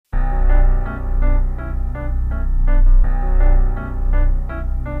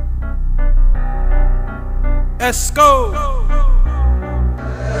Let's go.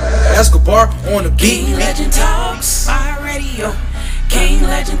 Escobar on the beat. King Legend Talks, iHeartRadio. King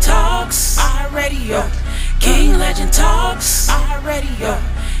Legend Talks, iHeartRadio. King Legend Talks, iHeartRadio.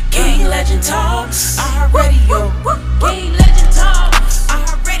 King Legend Talks, iHeartRadio. King Legend Talks,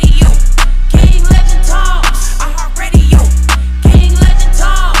 iHeartRadio. King Legend Talks, iHeartRadio. King Legend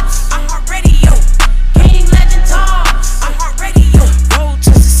Talks, iHeartRadio. King Legend Talks, iHeartRadio. Road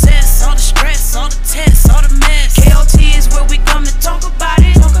to success, all the stress, all the tests, all the mess. KOT is where we come to talk about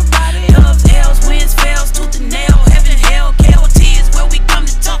it. Loves, L's, wins, fails, tooth and nail, heaven, hell. KOT is where we come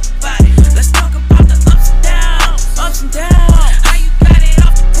to talk about it. Let's talk about the ups and downs, ups and downs. How you got it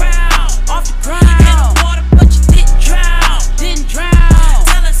off the ground, off the ground. In the water, but you didn't drown, didn't drown.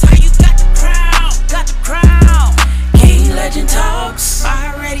 Tell us how you got the crown, got the crown. King Legend Talks,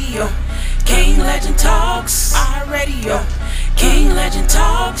 iHeartRadio. King Legend Talks, iHeartRadio. King Legend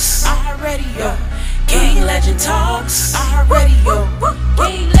Talks, iHeartRadio. King Legend Talks, iHeartRadio.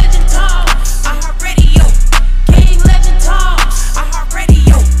 King Legend Talks, iHeartRadio. King Legend Talks,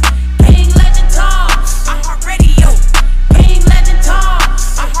 iHeartRadio. King Legend Talks, iHeartRadio. King Legend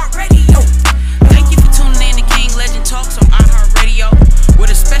Talks, iHeartRadio. Thank you for tuning in to King Legend Talks on iHeartRadio, where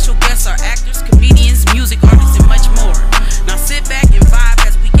the special guests are actors, comedians, music artists, and much more. Now sit back and vibe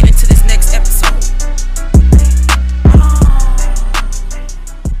as we get into this next episode.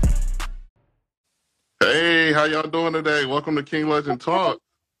 Hey, how y'all doing today? Welcome to King Legend Talk.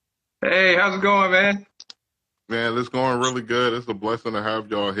 Hey, how's it going, man? Man, it's going really good. It's a blessing to have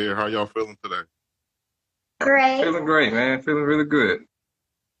y'all here. How y'all feeling today? Great. Feeling great, man. Feeling really good.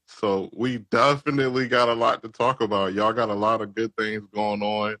 So we definitely got a lot to talk about. Y'all got a lot of good things going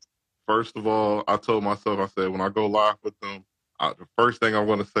on. First of all, I told myself, I said, when I go live with them, the first thing I'm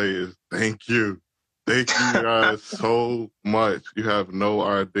going to say is thank you. Thank you guys so much. You have no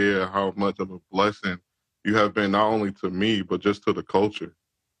idea how much of a blessing you have been, not only to me, but just to the culture.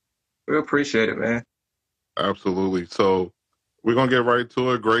 We appreciate it, man. Absolutely. So we're going to get right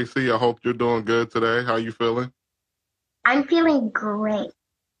to it. Gracie, I hope you're doing good today. How you feeling? I'm feeling great.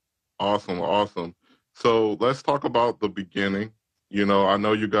 Awesome. So let's talk about the beginning. You know, I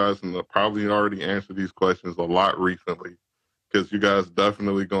know you guys probably already answered these questions a lot recently because you guys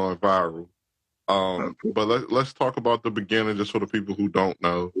definitely going viral. But let's talk about the beginning just for the people who don't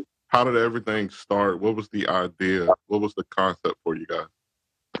know. How did everything start? What was the idea? What was the concept for you guys?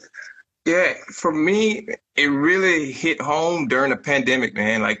 Yeah, for me, it really hit home during the pandemic,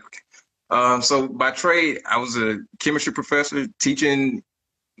 man. So by trade, I was a chemistry professor teaching,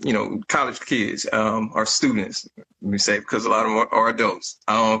 college kids, or students, let me say, because a lot of them are adults.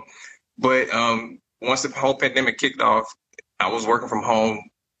 But once the whole pandemic kicked off, I was working from home.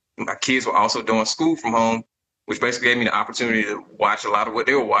 My kids were also doing school from home, which basically gave me the opportunity to watch a lot of what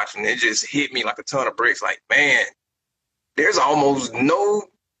they were watching. It just hit me like a ton of bricks. Like, man, there's almost no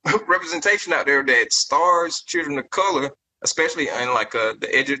representation out there that stars children of color, especially in like the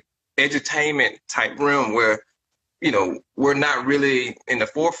edutainment type realm where, we're not really in the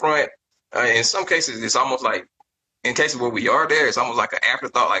forefront. In some cases, it's almost like, in cases where we are there, it's almost like an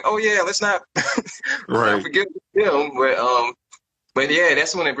afterthought, like, oh yeah, let's not, not forget them. But yeah,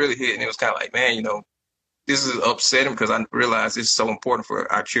 that's when it really hit. And it was kind of like, man, this is upsetting because I realized it's so important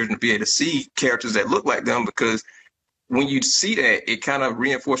for our children to be able to see characters that look like them, because when you see that, it kind of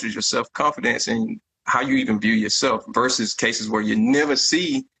reinforces your self-confidence and how you even view yourself versus cases where you never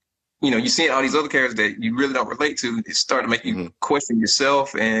see, you see all these other characters that you really don't relate to. It started to make you question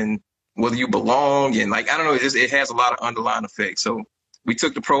yourself and whether you belong. And like, I don't know, it has a lot of underlying effects. So we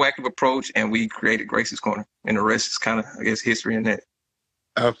took the proactive approach and we created Gracie's Corner, and the rest is kind of, I guess, history in that.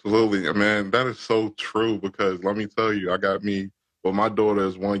 Absolutely, man. That is so true because let me tell you, my daughter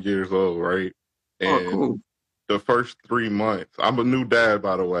is 1 year old, right? And cool. The first 3 months, I'm a new dad,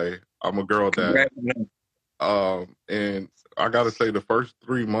 by the way. I'm a girl dad. And I got to say, the first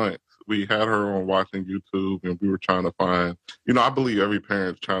 3 months, we had her on watching YouTube and we were trying to find, I believe every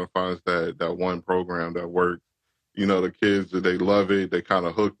parent's trying to find that one program that works. The kids, they love it. They kind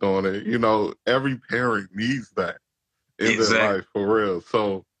of hooked on it. Every parent needs that in their life, for real.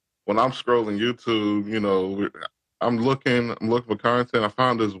 So when I'm scrolling YouTube, I'm looking for content. I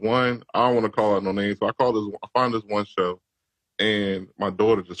found this one. I don't want to call out no names, so I find this one show, and my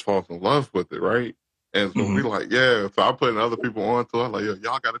daughter just falls in love with it, right? And so we like, yeah. So I'm putting other people on to it. Like, yo,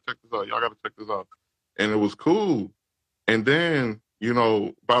 y'all got to check this out. Y'all got to check this out. And it was cool. And then,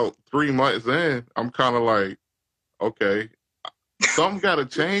 about 3 months in, I'm kind of like, okay, something got to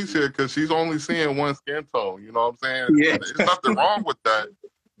change here because she's only seeing one skin tone. You know what I'm saying? Yeah. There's nothing wrong with that.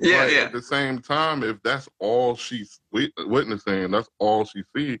 Yeah, but yeah. At the same time, if that's all she's witnessing, that's all she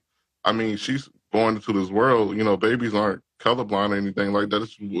sees. I mean, she's born into this world, you know, babies aren't colorblind or anything like that.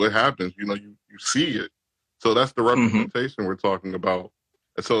 It's what happens. You know, you see it. So that's the representation we're talking about.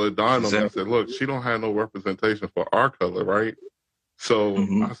 And so it dawned on me. I said, look, she don't have no representation for our color, right? So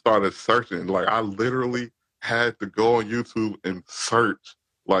I started searching. Like, I literally had to go on YouTube and search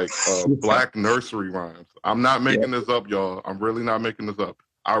like black nursery rhymes. I'm not making this up, y'all. I'm really not making this up.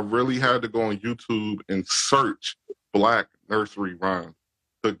 I really had to go on YouTube and search black nursery rhymes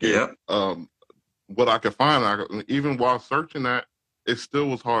to get what I could find. Even while searching that, it still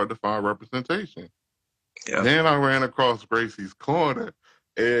was hard to find representation. Then I ran across Gracie's Corner,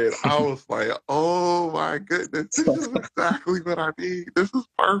 and I was like, oh my goodness, this is exactly what I need. This is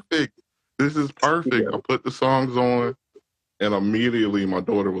perfect. This is perfect. I put the songs on, and immediately my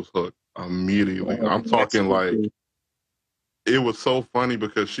daughter was hooked. Immediately. I'm talking like, it was so funny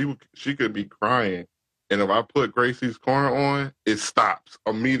because she could be crying, and if I put Gracie's Corner on, it stops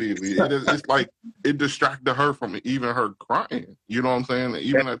immediately. It's like it distracted her from even her crying. You know what I'm saying?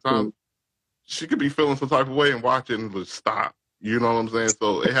 Even at times, she could be feeling some type of way and watch it and just stop. You know what I'm saying?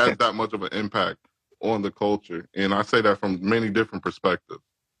 So it has that much of an impact on the culture. And I say that from many different perspectives.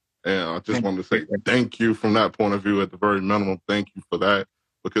 And I just wanted to say thank you from that point of view at the very minimum. Thank you for that.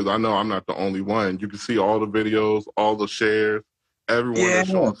 Because I know I'm not the only one. You can see all the videos, all the shares, everyone that's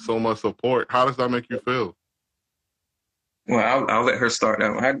showing so much support. How does that make you feel? Well, I'll let her start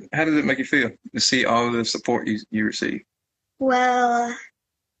that one. How does it make you feel to see all the support you receive? Well,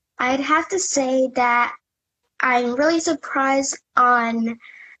 I'd have to say that I'm really surprised on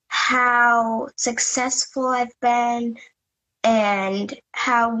how successful I've been and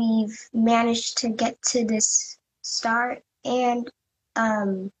how we've managed to get to this start and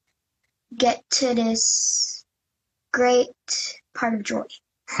get to this great part of joy.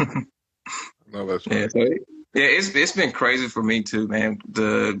 No, that's right. It's been crazy for me too, man.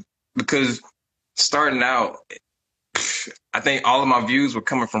 Because starting out, I think all of my views were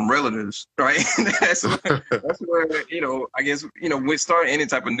coming from relatives, right? that's where, you know, I guess, you know, when starting any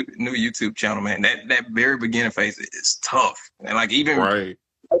type of new YouTube channel, man, that very beginning phase is tough. And like even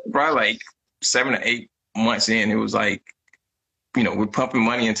probably like 7 to 8 months in, it was like, you know, we're pumping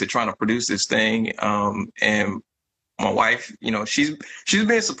money into trying to produce this thing. And my wife, you know, she's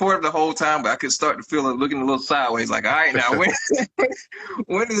been supportive the whole time, but I could start to feel it looking a little sideways. Like, all right, now when is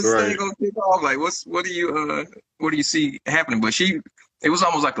this thing gonna kick off? Like, what do you see happening? But it was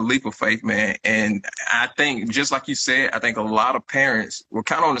almost like a leap of faith, man. And I think, just like you said, I think a lot of parents were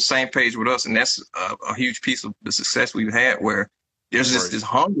kind of on the same page with us, and that's a huge piece of the success we've had. Where there's just this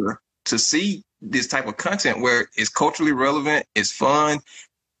hunger to see this type of content where it's culturally relevant, it's fun,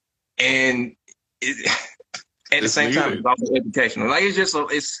 and at the same time, it's also educational. Like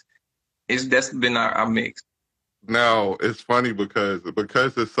it's that's been our mix. Now it's funny because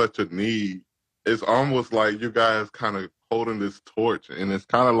it's such a need. It's almost like you guys kind of holding this torch, and it's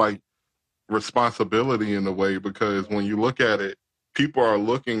kind of like responsibility in a way, because when you look at it, people are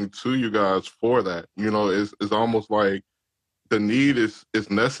looking to you guys for that. You know, it's almost like the need is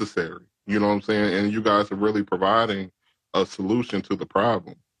necessary. You know what I'm saying? And you guys are really providing a solution to the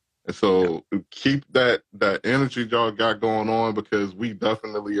problem. And so keep that energy y'all got going on, because we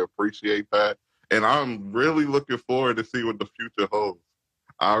definitely appreciate that. And I'm really looking forward to see what the future holds.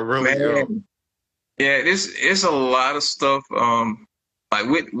 I really am. Yeah, it's a lot of stuff. Like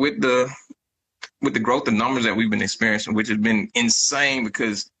with the growth of numbers that we've been experiencing, which has been insane,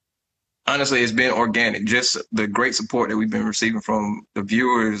 because honestly, it's been organic. Just the great support that we've been receiving from the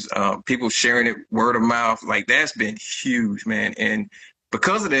viewers, people sharing it word of mouth, like that's been huge, man. And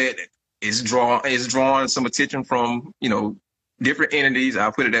because of that, it's drawing some attention from, you know, different entities.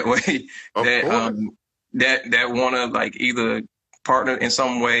 I'll put it that way. That want to like either partner in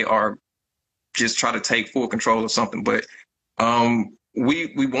some way or just try to take full control of something. But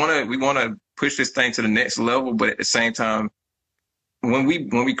we want to push this thing to the next level. But at the same time, when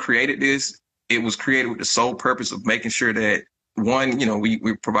we created this, it was created with the sole purpose of making sure that, one, you know,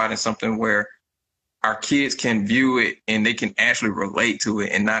 we're providing something where our kids can view it and they can actually relate to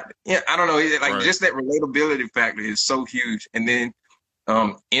it, and not, I don't know, like just that relatability factor is so huge. And then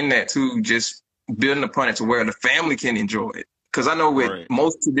in that too, just building upon it to where the family can enjoy it. Because I know with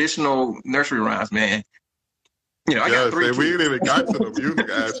most traditional nursery rhymes, man, you know, I got 3 kids. We ain't even got to the music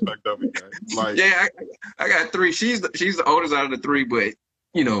aspect of it, man. Like, yeah, I got 3. She's the oldest out of the 3, but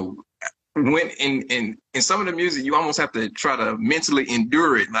you know, when in some of the music, you almost have to try to mentally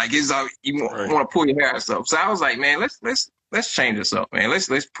endure it. Like it's all you want to pull your hair out stuff. So I was like, man, let's change this up, man. Let's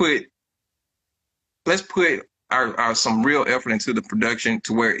put our some real effort into the production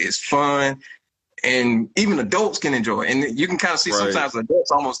to where it's fun. and even adults can enjoy it. And you can kind of see sometimes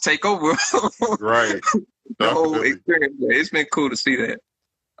adults almost take over right. the whole experience. It's been cool to see that.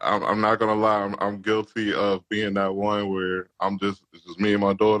 I'm not gonna lie, I'm guilty of being that one where it's just me and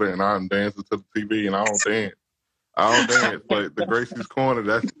my daughter, and I'm dancing to the TV, and I don't dance. But the Gracie's Corner,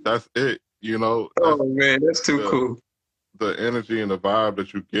 that's it. You know. Oh man, that's too cool. The energy and the vibe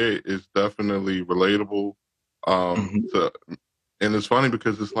that you get is definitely relatable. And it's funny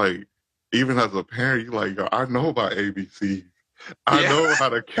because it's like, even as a parent, you're like, yo, I know about ABC. I know how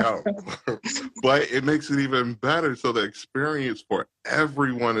to count, but it makes it even better. So the experience for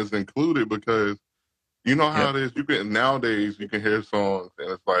everyone is included, because you know how it is. Nowadays you can hear songs and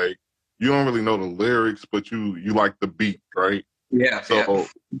it's like, you don't really know the lyrics, but you like the beat, right? Yeah. So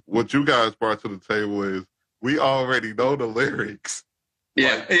what you guys brought to the table is, we already know the lyrics.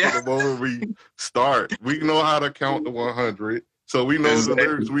 Yeah. The moment we start, we know how to count to 100. So we know the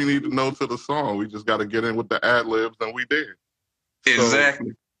lyrics we need to know to the song. We just got to get in with the ad-libs, and we did.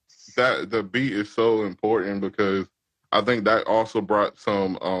 Exactly. So the beat is so important, because I think that also brought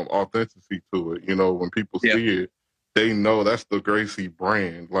some authenticity to it. You know, when people see it, they know that's the Gracie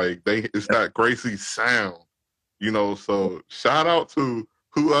brand. Like, it's that Gracie sound. You know, so shout out to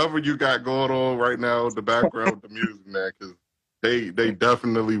whoever you got going on right now in the background with the music, man, because they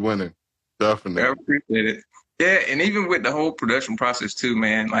definitely winning. Definitely. I appreciate it. Yeah, and even with the whole production process too,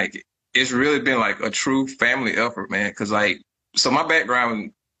 man, like, it's really been like a true family effort, man. Because so my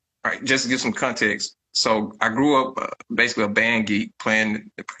background, right, just to give some context. So I grew up basically a band geek,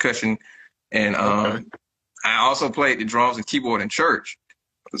 playing the percussion, and I also played the drums and keyboard in church.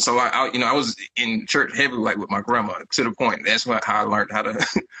 So I was in church heavily, like with my grandma, to the point. That's how I learned how to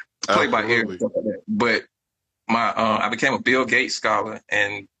play by ear and stuff like that. But I became a Bill Gates scholar,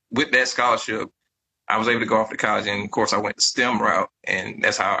 and with that scholarship, I was able to go off to college. And of course, I went the STEM route, and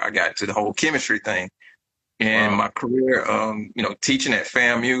that's how I got to the whole chemistry thing. And my career, teaching at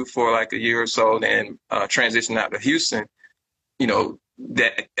FAMU for like a year or so, then transitioning out to Houston,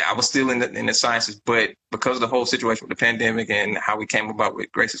 that I was still in the sciences, but because of the whole situation with the pandemic and how we came about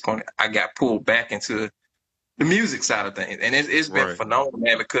with Gracie's Corner, I got pulled back into the music side of things. And it's been phenomenal,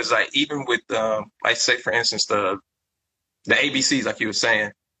 man, because like, even with, like, say for instance, the ABCs, like you were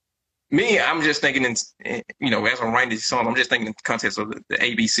saying, I'm just thinking as I'm writing these songs, I'm just thinking in the context of the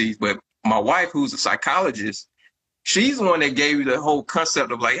ABCs. But my wife, who's a psychologist, she's the one that gave you the whole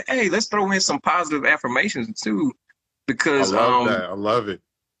concept of like, hey, let's throw in some positive affirmations too. Because I love it.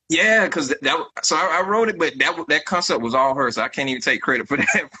 Yeah, because so I wrote it, but that concept was all her, so I can't even take credit for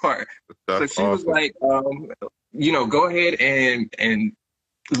that part. That's so she was like, go ahead and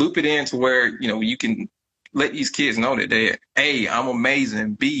loop it in to where you can let these kids know that they're A, I'm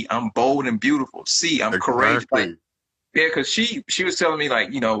amazing, B, I'm bold and beautiful, C, I'm courageous. Like, yeah, because she was telling me,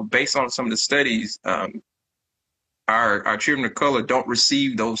 like, based on some of the studies, our children of color don't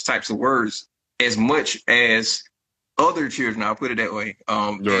receive those types of words as much as other children, I'll put it that way.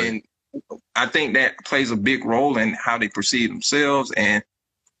 And I think that plays a big role in how they perceive themselves and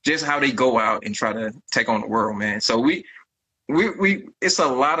just how they go out and try to take on the world, man. So we it's a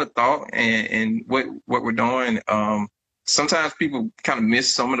lot of thought and what we're doing. Sometimes people kind of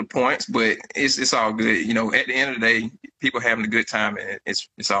miss some of the points, but it's all good. At the end of the day, people having a good time, and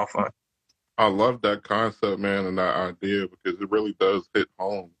it's all fun. I love that concept, man, and that idea, because it really does hit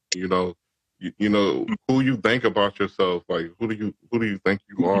home. Who you think about yourself, like who do you think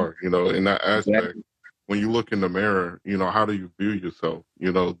you are, in that aspect. When you look in the mirror, how do you view yourself?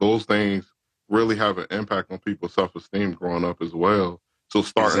 Those things really have an impact on people's self-esteem growing up as well. So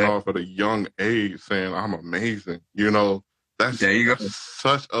starting off at a young age saying I'm amazing, that's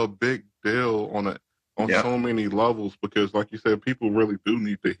such a big deal on so many levels, because like you said, people really do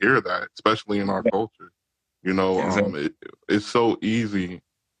need to hear that, especially in our culture. It's so easy,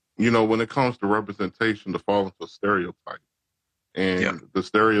 when it comes to representation, to fall into stereotypes. And the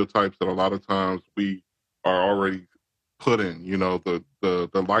stereotypes that a lot of times we are already put in,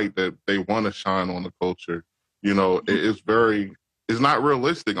 the light that they want to shine on the culture, it's not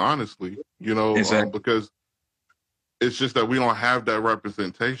realistic, honestly, because it's just that we don't have that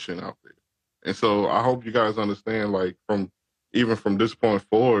representation out there. And so I hope you guys understand, like, from this point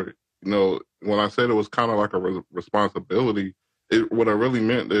forward, when I said it was kind of like a responsibility, what I really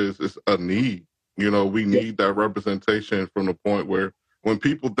meant is it's a need. We need that representation, from the point where when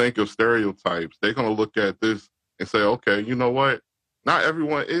people think of stereotypes, they're going to look at this and say, okay, you know what? Not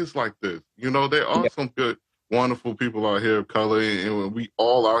everyone is like this. There are some good, wonderful people out here of color, and we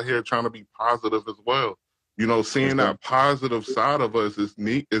all out here trying to be positive as well. Seeing that positive side of us is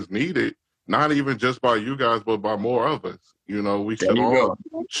needed, not even just by you guys, but by more of us, You know, we There should you all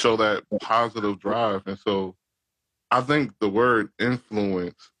go. show that positive drive. And so I think the word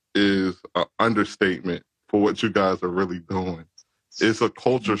influence is an understatement for what you guys are really doing. It's a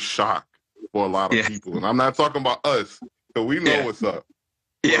culture shock for a lot of Yeah. people. And I'm not talking about us, because we know Yeah. what's up.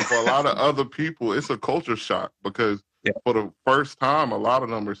 Yeah. But for a lot of other people, it's a culture shock because Yeah. for the first time, a lot of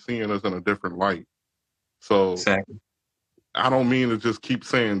them are seeing us in a different light. So Exactly. I don't mean to just keep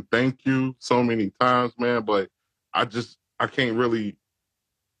saying thank you so many times, man, but I can't really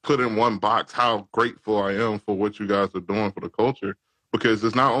put in one box how grateful I am for what you guys are doing for the culture, because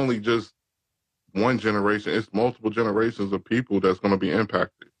it's not only just one generation, it's multiple generations of people that's going to be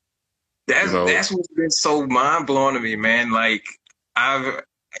impacted. That's what's been so mind blowing to me, man. Like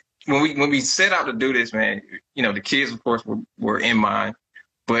when we set out to do this, man, you know, the kids of course were in mind,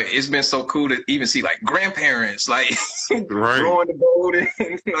 but it's been so cool to even see like grandparents like rowing the boat and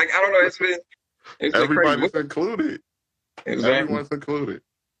like I don't know, it's been everybody's included. Exactly. Everyone's included.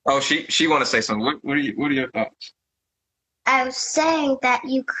 Oh, she want to say something. What are your thoughts? I was saying that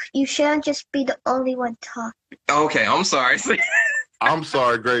you shouldn't just be the only one talking. Okay, I'm sorry. I'm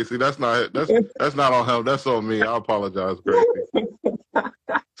sorry, Gracie. That's not on him. That's on me. I apologize, Gracie.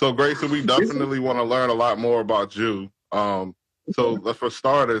 So, Gracie, we definitely want to learn a lot more about you. So, for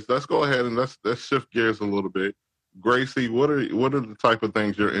starters, let's go ahead and let's shift gears a little bit. Gracie, what are the type of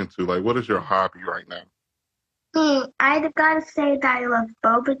things you're into? Like, what is your hobby right now? I gotta say that I love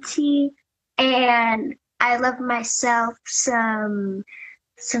boba tea, and I love myself some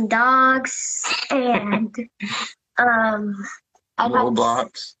dogs, and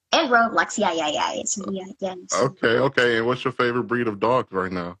Roblox. And Roblox, yeah. Okay. And what's your favorite breed of dogs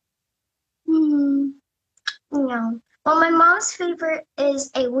right now? Well, my mom's favorite is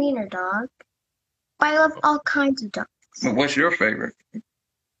a wiener dog. But I love all kinds of dogs. What's your favorite?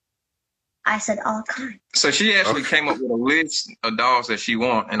 I said all kinds. So she actually came up with a list of dogs that she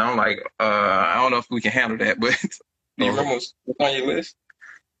wants, and I'm like, I don't know if we can handle that, but do you remember what's on your list?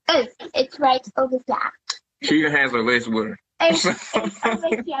 It's right over there. She even has her list with her. It's over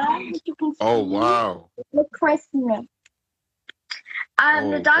here, you can see. Oh, wow. The Christmas.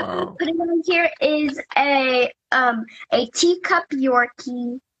 The dog I'm putting on here is a teacup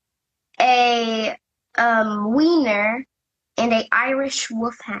Yorkie, a wiener, and a Irish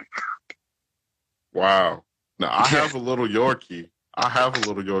wolfhound. Wow. Now, I have a little Yorkie.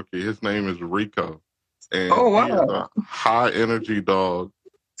 His name is Rico. And he is a high energy dog.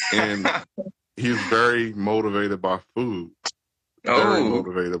 And he's very motivated by food. Very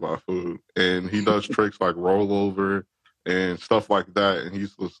motivated by food. And he does tricks like rollover and stuff like that. And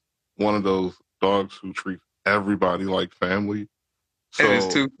he's just one of those dogs who treats everybody like family. So it is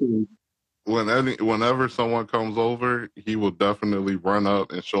too cool. Whenever someone comes over, he will definitely run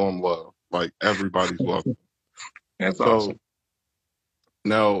up and show them love. Like, everybody's welcome. That's awesome.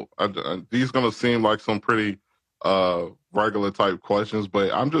 Now, these going to seem like some pretty regular type questions,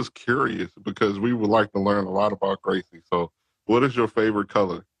 but I'm just curious because we would like to learn a lot about Gracie. So, what is your favorite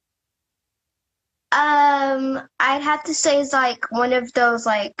color? I'd have to say it's like one of those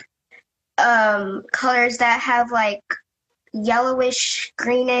like colors that have like yellowish,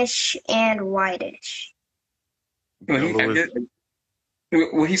 greenish, and whitish.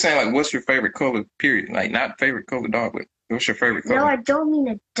 Well, he's saying like, what's your favorite color? Period. Like, not favorite color dog, but what's your favorite color? No, I don't mean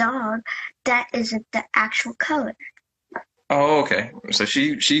a dog. That isn't the actual color. Oh, okay. So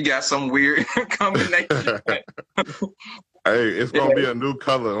she got some weird combination. Hey, it's gonna be a new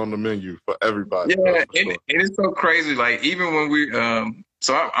color on the menu for everybody. Yeah, and it's so crazy. Like, even when we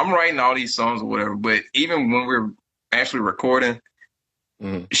so I'm writing all these songs or whatever, but even when we're actually recording,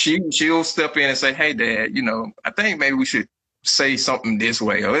 she'll step in and say, "Hey, Dad, you know, I think maybe we should say something this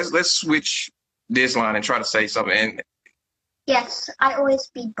way, or let's switch this line and try to say something." And yes, I always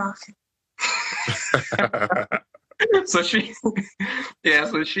be bossing. So she's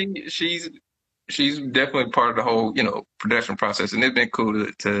definitely part of the whole, you know, production process, and it's been cool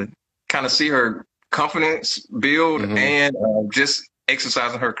to kind of see her confidence build and just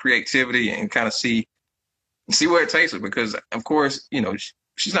exercising her creativity and kind of see where it takes her, because of course, you know,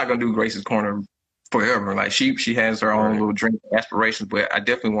 she's not gonna do Gracie's Corner forever. Like, she has her own little dream aspirations, but I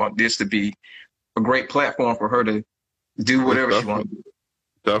definitely want this to be a great platform for her to do whatever she wants.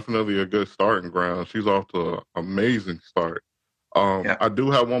 Definitely a good starting ground. She's off to an amazing start. I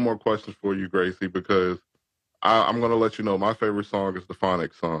do have one more question for you, Gracie, because I'm going to let you know my favorite song is the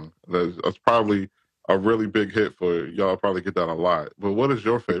Phonics song. That's probably a really big hit for you. Y'all probably get that a lot. But what is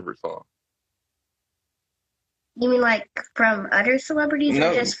your favorite song? You mean like from other celebrities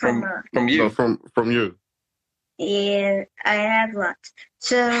or just from you? No, from you. Yeah, I have lots.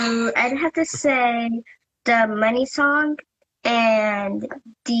 So I'd have to say the Money song and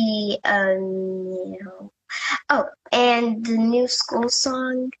the and the new school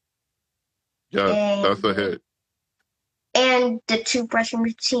song. Yes, that's a hit. And the toothbrushing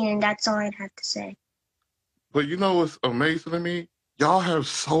routine, and that's all I'd have to say. But you know what's amazing to me? Y'all have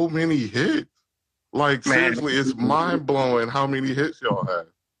so many hits. Like, man, seriously, it's mind blowing how many hits y'all have.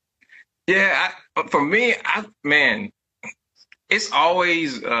 Yeah, for me, it's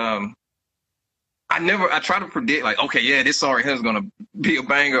always I try to predict, like, okay, yeah, this song right here is gonna be a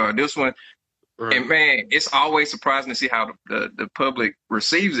banger, or this one. Right. And man, it's always surprising to see how the public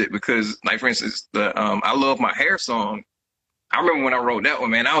receives it, because, like, for instance, the I Love My Hair song. I remember when I wrote that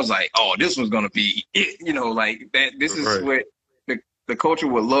one, man, I was like, oh, this one's gonna be it, like that. This is what the culture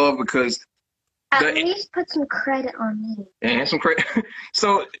would love, because at least put some credit on me. And some credit.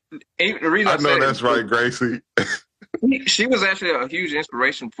 So the reason I know that's right, Gracie. She was actually a huge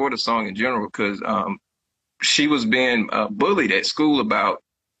inspiration for the song in general, because she was being bullied at school about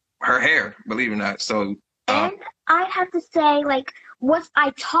her hair, believe it or not. So and I have to say, like, was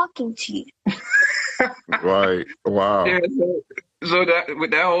I talking to you? Right. Wow. Yeah, so that,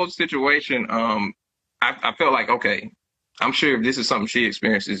 with that whole situation, I felt like, okay, I'm sure if this is something she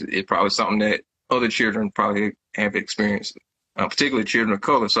experiences, it's probably something that other children probably have experienced, particularly children of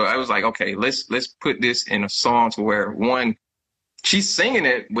color. So I was like, okay, let's put this in a song to where, one, she's singing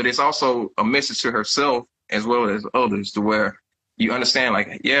it, but it's also a message to herself as well as others, to where you understand,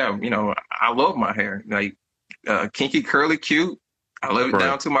 like, yeah, I love my hair, like, kinky, curly, cute. I love it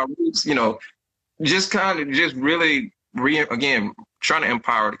down to my roots, just kind of just really, again, trying to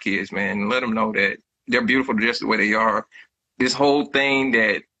empower the kids, man, and let them know that they're beautiful just the way they are. This whole thing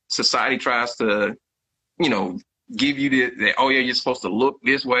that society tries to, give you that, oh yeah, you're supposed to look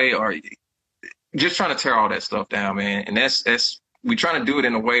this way, or just trying to tear all that stuff down, man. And that's we trying to do it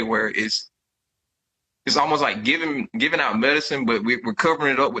in a way where it's almost like giving out medicine, but we're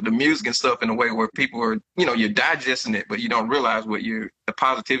covering it up with the music and stuff in a way where people are, you're digesting it, but you don't realize the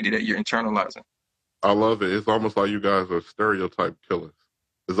positivity that you're internalizing. I love it. It's almost like you guys are stereotype killers.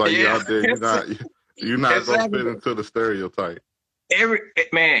 It's like you're out there, you're not exactly gonna fit into the stereotype.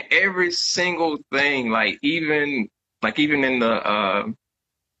 Every single thing, like even in the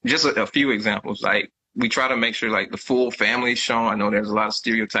just a few examples, like we try to make sure like the full family is shown. I know there's a lot of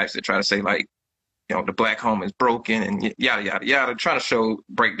stereotypes that try to say, like, the black home is broken and yada yada yada, trying to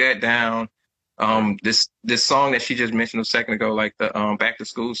break that down. This song that she just mentioned a second ago, like the back to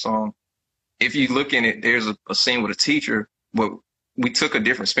school song, if you look in it, there's a scene with a teacher, but we took a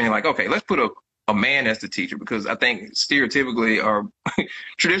different spin, like, okay, let's put a man as the teacher, because I think stereotypically, or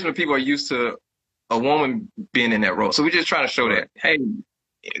traditionally, people are used to a woman being in that role. So we're just trying to show that, hey,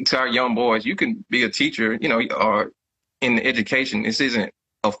 to our young boys, you can be a teacher, or in education, this isn't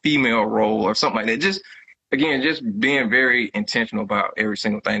a female role or something like that. Just being very intentional about every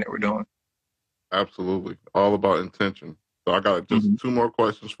single thing that we're doing. Absolutely. All about intention. So I got just two more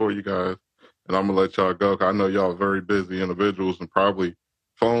questions for you guys, and I'm going to let y'all go. I know y'all are very busy individuals, and probably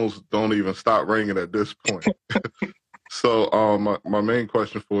phones don't even stop ringing at this point. So my main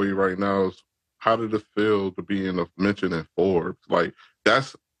question for you right now is, how did it feel to be mentioned in Forbes? Like,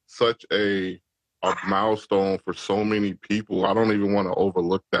 that's such a milestone for so many people. I don't even want to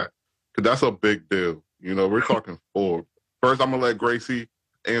overlook that, because that's a big deal. We're talking Forbes. First, I'm going to let Gracie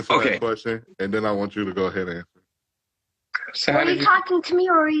answer that question, and then I want you to go ahead and answer. So are you talking to me,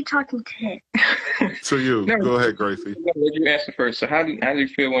 or are you talking to him? To you. No, go ahead, Gracie. Let you answer first. So how did you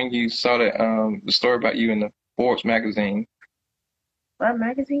feel when you saw that the story about you in the Forbes magazine? What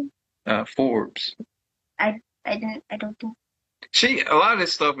magazine? Forbes. I don't think. A lot of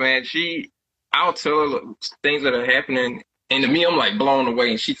this stuff, man, I'll tell her things that are happening, and to me, I'm like blown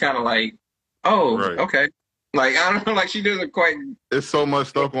away, and she kind of like, oh, okay. Like, I don't know, like, she doesn't quite. There's so much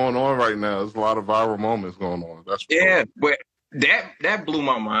stuff going on right now. There's a lot of viral moments going on. That's but that blew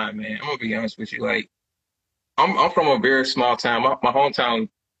my mind, man. I'm gonna be honest with you. Like, I'm from a very small town. My hometown,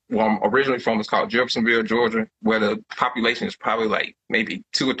 where I'm originally from, is called Jeffersonville, Georgia, where the population is probably like maybe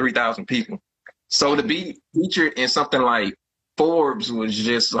 2,000 or 3,000 people. So to be featured in something like Forbes was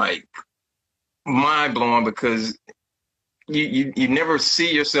just like mind blowing, because you never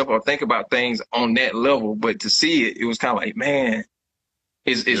see yourself or think about things on that level, but to see it was kind of like, man,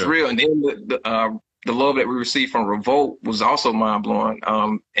 it's real. And then the love that we received from Revolt was also mind blowing.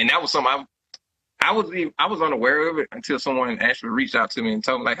 And that was something I was unaware of it until someone actually reached out to me and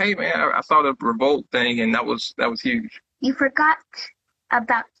told me, like, hey man, I saw the Revolt thing, and that was huge. You forgot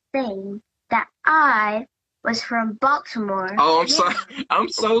about saying that I was from Baltimore. Oh, I'm sorry. I'm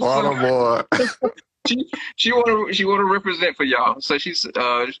so Baltimore. Sorry. She want to represent for y'all. So she's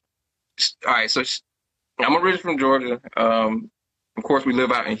all right. So I'm originally from Georgia. Of course, we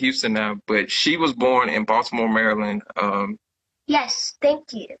live out in Houston now, but she was born in Baltimore, Maryland. Yes,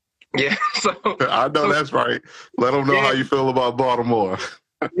 thank you. Yeah, I know that's right. Let them know yeah, how you feel about Baltimore.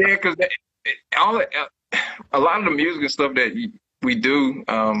 yeah, because a lot of the music and stuff that we do,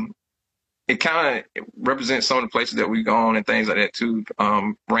 it kind of represents some of the places that we've gone and things like that too,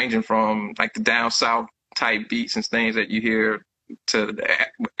 ranging from like the down south type beats and things that you hear to the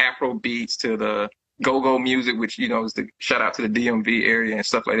Afro beats to the go-go music, which, you know, is the shout out to the DMV area and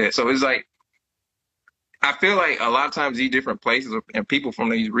stuff like that. So it's like, I feel like a lot of times these different places and people from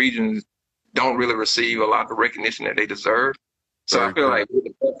these regions don't really receive a lot of the recognition that they deserve. So Very I feel true. like with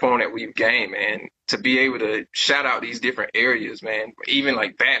the platform that we've gained, man, to be able to shout out these different areas, man, even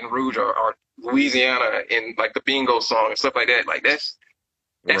like Baton Rouge or Louisiana in like the bingo song and stuff like that, like that's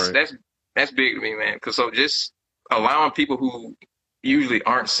Right. that's big to me, man. Because so just allowing people who usually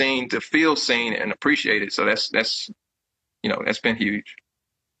aren't seen to feel seen and appreciated. So that's you know, that's been huge.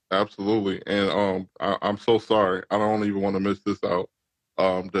 Absolutely. And I'm so sorry. I don't even want to miss this out.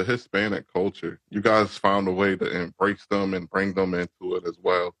 The Hispanic culture, you guys found a way to embrace them and bring them into it as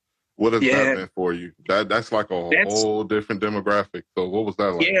well. What has that Yeah, been for you? That's like a that's whole different demographic. So what was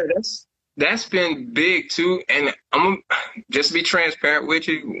that like? yeah, that's been big too. And I'm just to be transparent with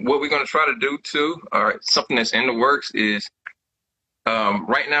you, what we're gonna try to do too, or something that's in the works is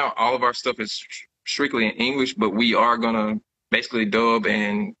right now all of our stuff is strictly in English, but we are gonna basically dub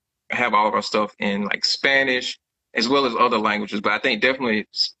and have all of our stuff in like Spanish as well as other languages. But I think definitely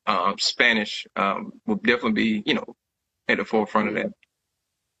Spanish will definitely be, you know, at the forefront of that.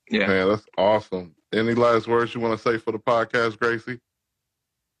 Yeah. Man, that's awesome. Any last words you want to say for the podcast, Gracie?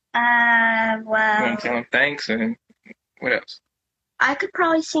 You Well, want to tell them thanks and what else? I could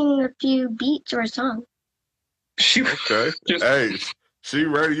probably sing a few beats or a song. Shoot. Okay. Just Hey, she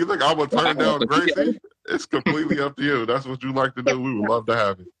ready? You think I'm gonna turn down Gracie? It's completely up to you. That's what you like to do. We would love to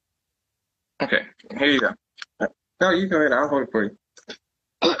have you. okay. Here you go. No, you go ahead. I'll hold it for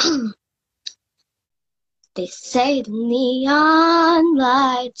you. They say the neon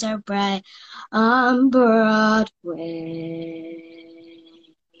lights are bright on Broadway.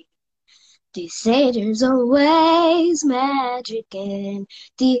 They say there's always magic in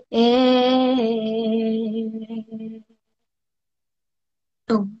the air.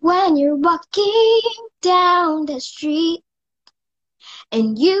 But when you're walking down the street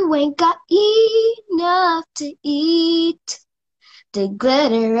and you ain't got enough to eat, the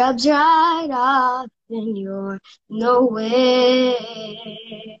glitter rubs right off and you're nowhere.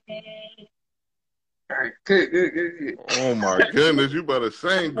 All right. Good. Oh my goodness, you better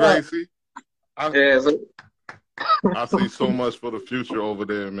sing, Gracie. Yeah, I see so much for the future over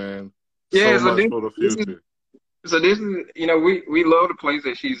there, man. yeah, So much for the future. so this is, you know, we love the place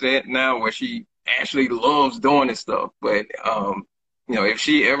that she's at now where she actually loves doing this stuff. But you know, if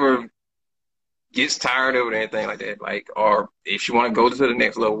she ever gets tired of it or anything like that, like, or if she want to go to the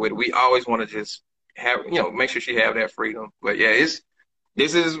next level with it, we always want to just have, you know, make sure she have that freedom. But yeah,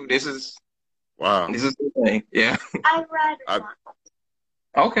 this is Wow. the thing. Yeah. I read I- one.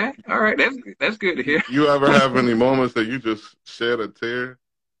 Okay. All right. That's good to hear. You ever have any moments that you just shed a tear?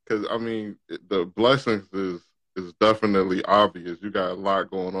 Because I mean, the blessings is definitely obvious. You got a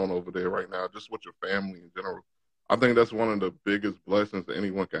lot going on over there right now, just with your family in general. I think that's one of the biggest blessings that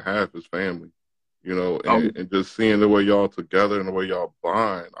anyone can have is family. You know, and just seeing the way y'all together and the way y'all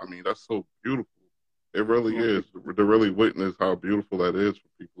bond. I mean, that's so beautiful. It really is to really witness how beautiful that is for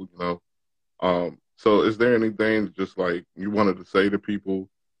people. You know. So is there anything just like you wanted to say to people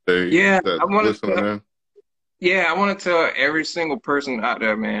Yeah, that I wanted listen to. in? Yeah, I want to tell every single person out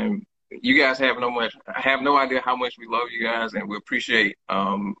there, man. You guys have no idea how much we love you guys, and we appreciate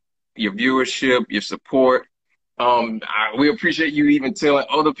your viewership, your support. We appreciate you even telling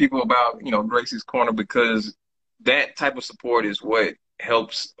other people about, you know, Gracie's Corner, because that type of support is what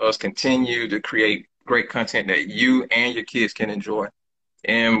helps us continue to create great content that you and your kids can enjoy.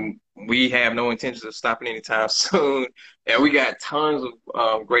 And we have no intentions of stopping anytime soon. And we got tons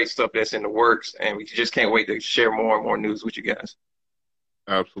of great stuff that's in the works, and we just can't wait to share more and more news with you guys.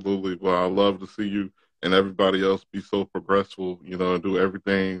 Absolutely. Well, I love to see you and everybody else be so progressive, you know, and do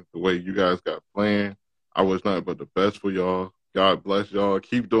everything the way you guys got planned. I wish nothing but the best for y'all. God bless y'all.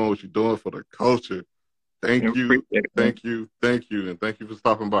 Keep doing what you're doing for the culture. Thank you, Appreciate it, man. thank you, thank you, and thank you for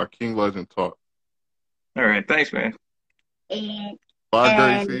stopping by King Legend Talk. All right, thanks, man. And Bye,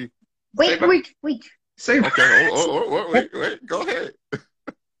 And- Gracie. wait. Say Okay. Wait. Go ahead.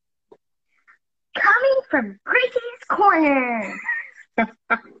 Coming from Gracie's Corner. I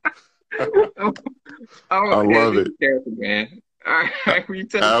love it. Character, man. All right, you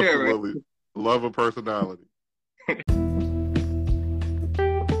take care, man. Absolutely. Love a personality.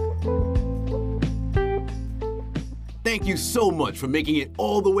 Thank you so much for making it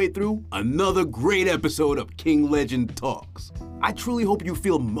all the way through another great episode of King Legend Talks. I truly hope you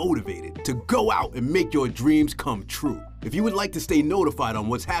feel motivated to go out and make your dreams come true. If you would like to stay notified on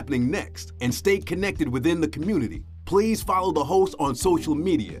what's happening next and stay connected within the community, please follow the host on social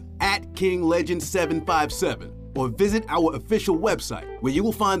media at KingLegend757 or visit our official website where you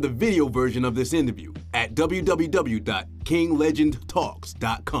will find the video version of this interview at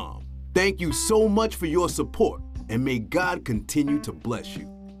www.kinglegendtalks.com. Thank you so much for your support, and may God continue to bless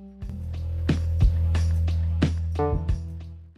you.